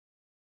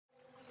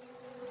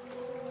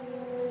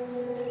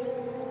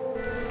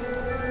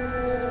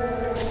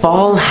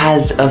Fall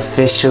has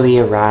officially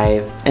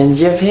arrived in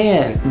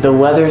Japan. The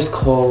weather's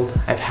cold.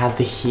 I've had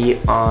the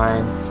heat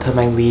on, put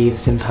my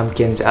leaves and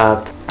pumpkins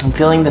up. I'm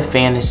feeling the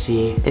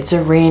fantasy. It's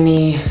a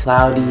rainy,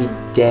 cloudy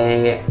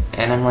day,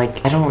 and I'm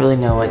like, I don't really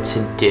know what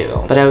to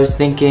do. But I was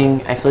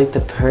thinking, I feel like the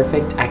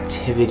perfect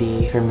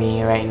activity for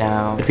me right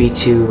now would be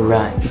to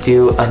run.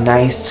 Do a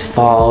nice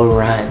fall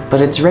run. But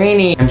it's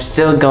rainy. I'm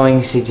still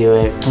going to do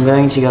it. I'm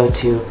going to go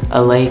to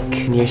a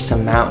lake near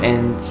some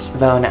mountains,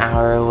 about an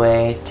hour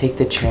away, take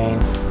the train.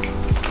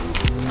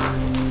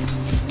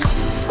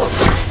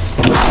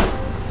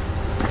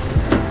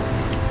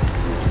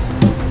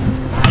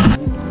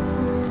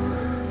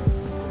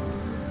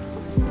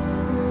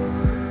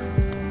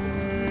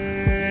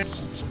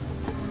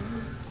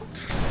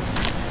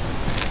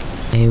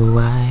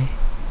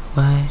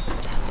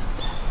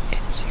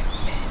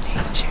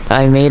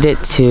 I made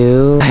it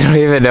to, I don't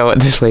even know what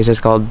this place is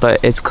called,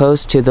 but it's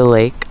close to the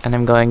lake, and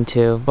I'm going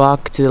to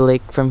walk to the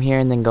lake from here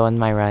and then go on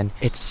my run.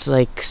 It's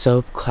like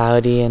so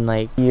cloudy and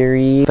like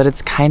eerie, but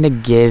it's kind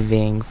of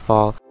giving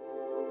fall.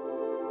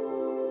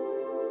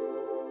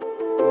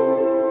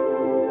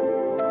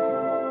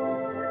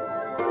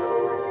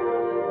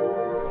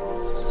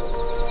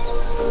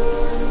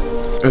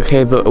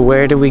 Okay, but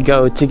where do we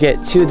go to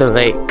get to the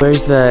lake?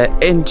 Where's the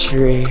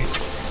entry?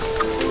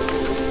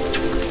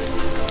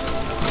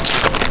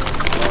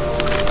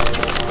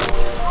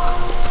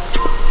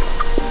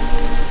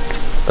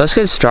 Let's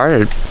get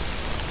started.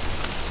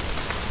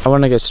 I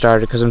want to get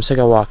started because I'm sick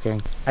of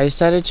walking. I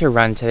decided to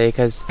run today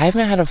because I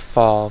haven't had a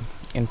fall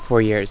in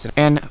 4 years.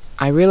 And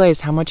I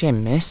realized how much I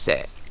miss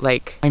it.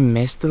 Like, I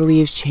miss the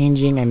leaves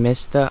changing. I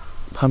miss the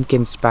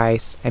pumpkin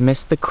spice. I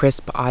miss the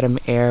crisp autumn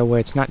air where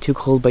it's not too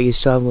cold but you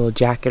still have a little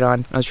jacket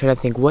on. I was trying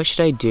to think, what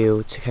should I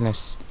do to kind of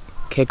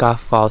kick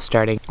off fall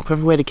starting? The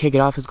perfect way to kick it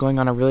off is going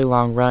on a really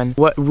long run.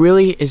 What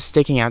really is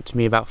sticking out to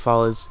me about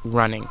fall is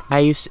running.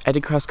 I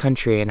did cross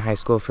country in high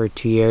school for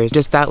 2 years.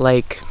 Just that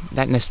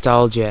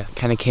nostalgia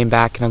kind of came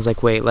back and I was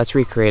like, wait, let's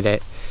recreate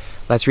it.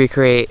 Let's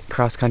recreate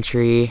cross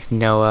country,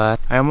 Noah.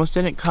 I almost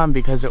didn't come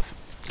because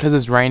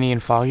it's rainy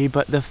and foggy,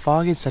 but the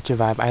fog is such a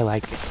vibe. I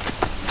like it.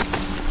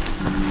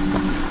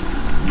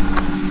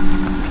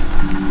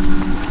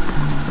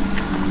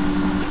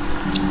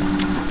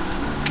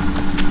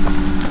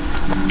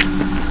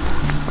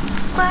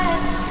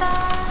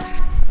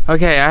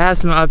 Okay, I have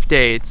some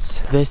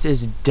updates. This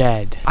is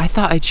dead. I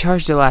thought I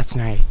charged it last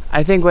night.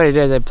 I think what it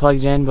is, I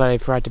plugged it in, but I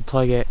forgot to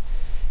plug it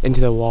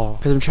into the wall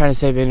because I'm trying to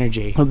save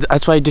energy. Well,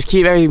 that's why I just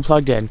keep everything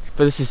plugged in.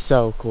 But this is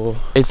so cool.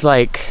 It's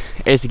like,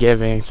 it's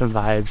giving some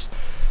vibes.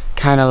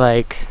 Kind of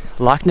like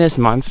Loch Ness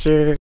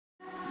Monster.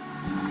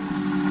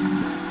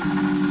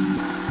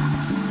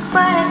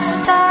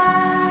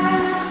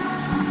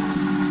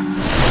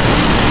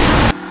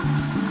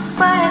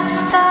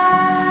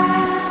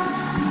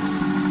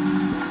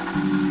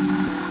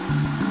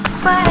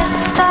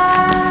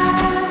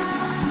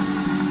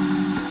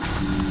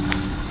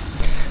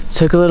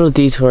 Took a little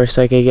detour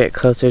so I could get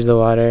closer to the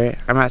water.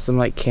 I'm at some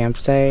like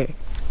campsite.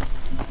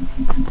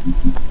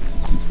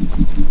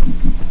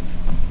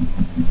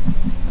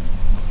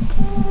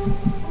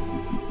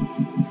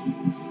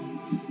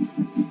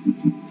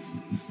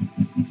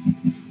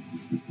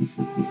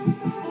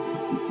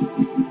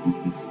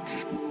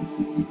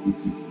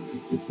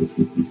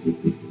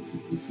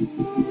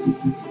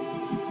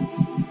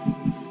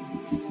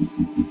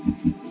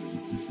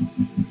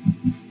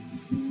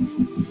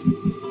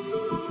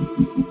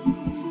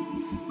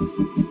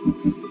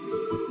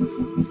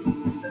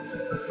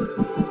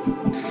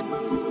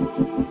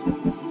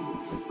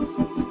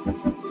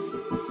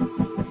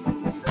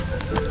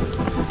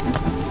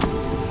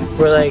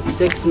 We're like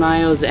 6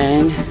 miles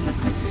in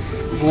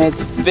and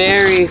it's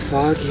very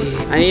foggy.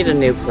 I need a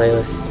new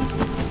playlist.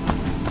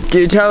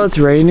 Can you tell it's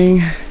raining?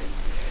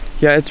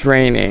 Yeah, it's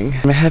raining.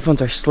 My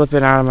headphones are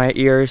slipping out of my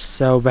ears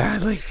so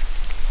badly.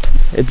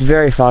 It's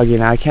very foggy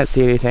now. I can't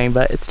see anything,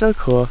 but it's still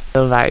cool.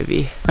 Still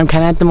vibey. I'm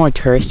kind of at the more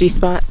touristy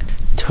spot,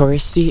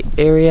 touristy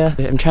area.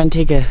 I'm trying to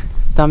take a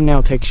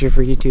thumbnail picture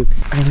for YouTube.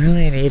 I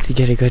really need to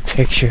get a good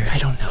picture. I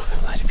don't know if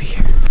I'm allowed to be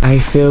here. I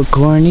feel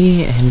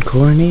corny and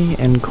corny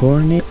and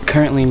corny.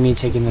 Currently me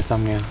taking the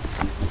thumbnail.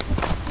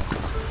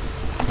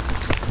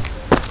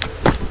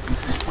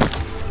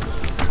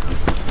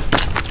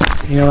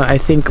 You know what, I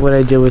think what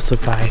I did will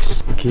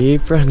suffice.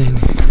 Keep running.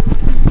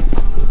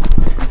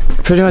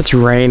 Pretty much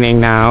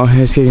raining now.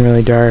 It's getting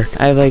really dark.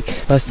 I have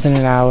like less than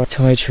an hour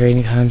till my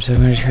train comes, so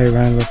I'm gonna try to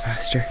run a little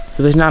faster.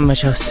 But there's not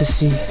much else to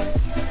see.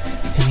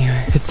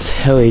 Anyway, it's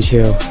hilly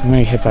too. I'm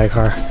gonna get hit by a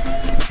car.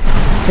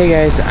 Hey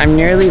guys, I'm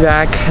nearly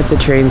back at the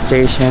train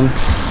station.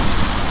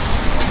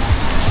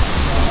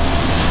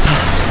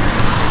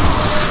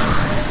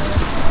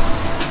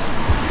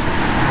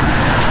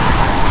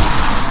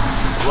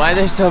 Why are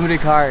there so many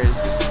cars?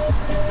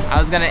 I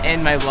was gonna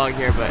end my vlog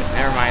here, but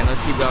never mind,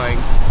 let's keep going.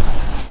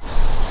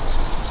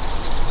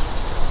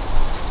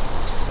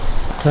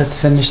 Let's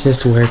finish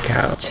this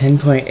workout.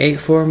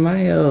 10.84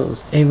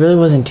 miles. It really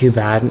wasn't too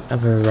bad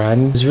of a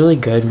run. It was really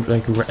good.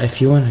 Like,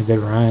 if you want a good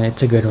run,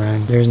 it's a good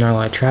run. There's not a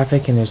lot of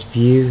traffic and there's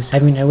views. I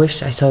mean, I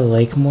wish I saw the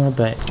lake more,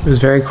 but it was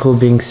very cool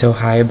being so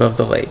high above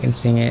the lake and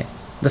seeing it.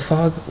 The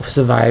fog was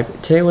a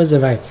vibe. Today was a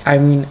vibe. I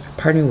mean,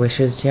 part of me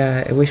wishes,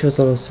 yeah, I wish it was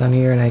a little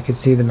sunnier and I could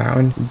see the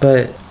mountain,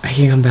 but I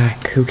can come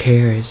back. Who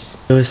cares?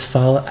 It was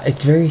fall.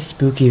 It's very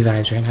spooky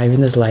vibes right now,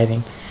 even this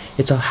lighting.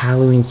 It's all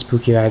Halloween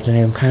spooky vibes and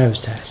I'm kind of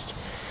obsessed.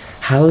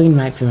 Halloween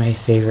might be my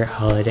favorite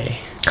holiday.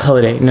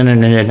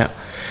 No.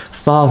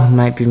 Fall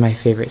might be my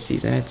favorite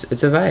season. It's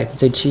a vibe.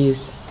 It's a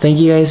cheese. Thank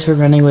you guys for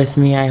running with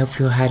me. I hope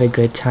you had a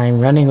good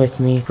time running with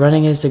me.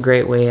 Running is a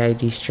great way I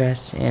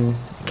de-stress and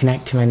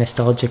connect to my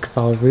nostalgic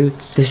fall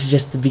roots. This is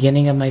just the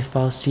beginning of my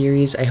fall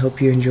series. I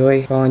hope you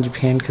enjoy fall in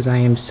Japan because I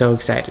am so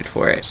excited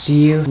for it.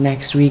 See you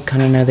next week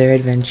on another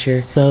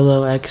adventure.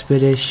 Solo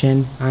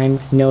expedition. I'm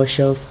No,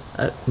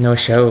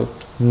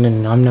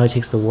 I'm No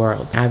Takes the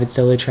World. Avid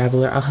solo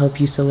traveler. I'll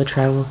help you solo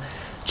travel.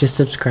 Just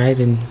subscribe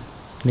and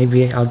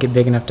maybe I'll get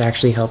big enough to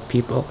actually help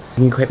people. I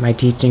can quit my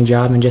teaching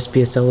job and just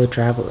be a solo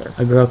traveler.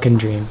 A girl can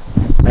dream.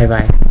 Bye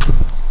bye.